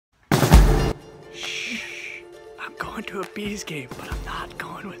going to a bees game, but I'm not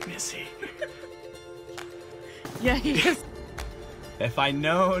going with Missy. Yeah, he is. If I'd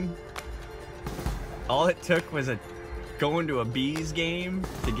known all it took was going to a bees game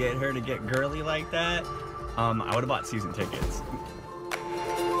to get her to get girly like that, I would have bought season tickets.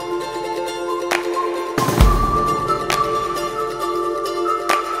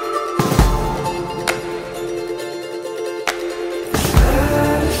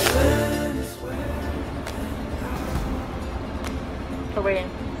 We're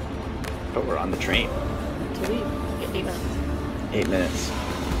waiting. But we're on the train. To leave. Get 8 minutes. 8 minutes.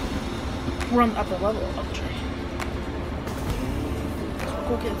 We're on the upper level of the train.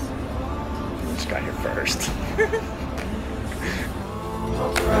 Cool kids. Just got here first.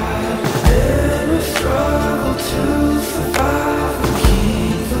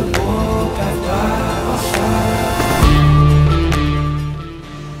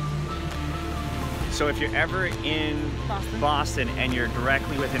 So if you're ever in Boston and you're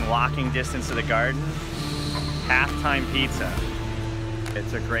directly within walking distance of the garden, Halftime Pizza.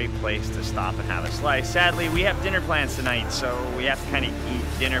 It's a great place to stop and have a slice. Sadly, we have dinner plans tonight, so we have to kind of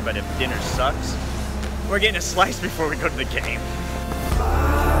eat dinner, but if dinner sucks, we're getting a slice before we go to the game.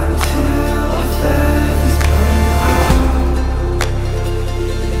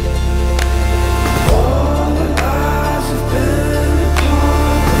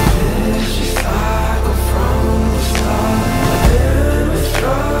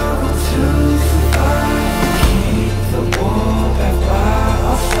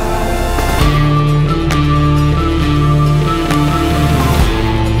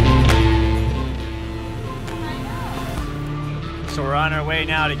 So we're on our way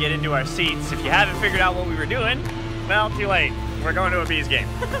now to get into our seats. If you haven't figured out what we were doing, well, too late. We're going to a bees game.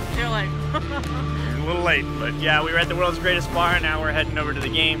 You're late. A little late, but yeah, we were at the world's greatest bar. Now we're heading over to the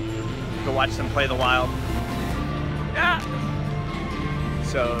game. Go watch them play the Wild. Yeah.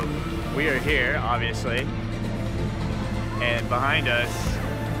 So we are here, obviously, and behind us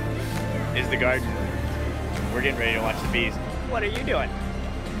is the garden. We're getting ready to watch the bees. What are you doing?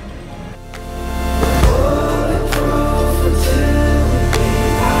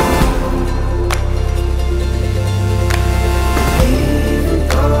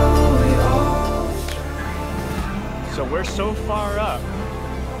 So we're so far up,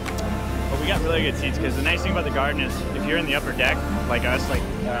 but we got really good seats because the nice thing about the garden is if you're in the upper deck, like us, like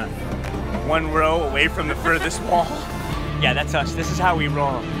one row away from the furthest wall. Yeah, that's us. This is how we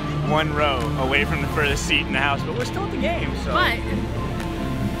roll. One row away from the furthest seat in the house, but we're still at the game, so. But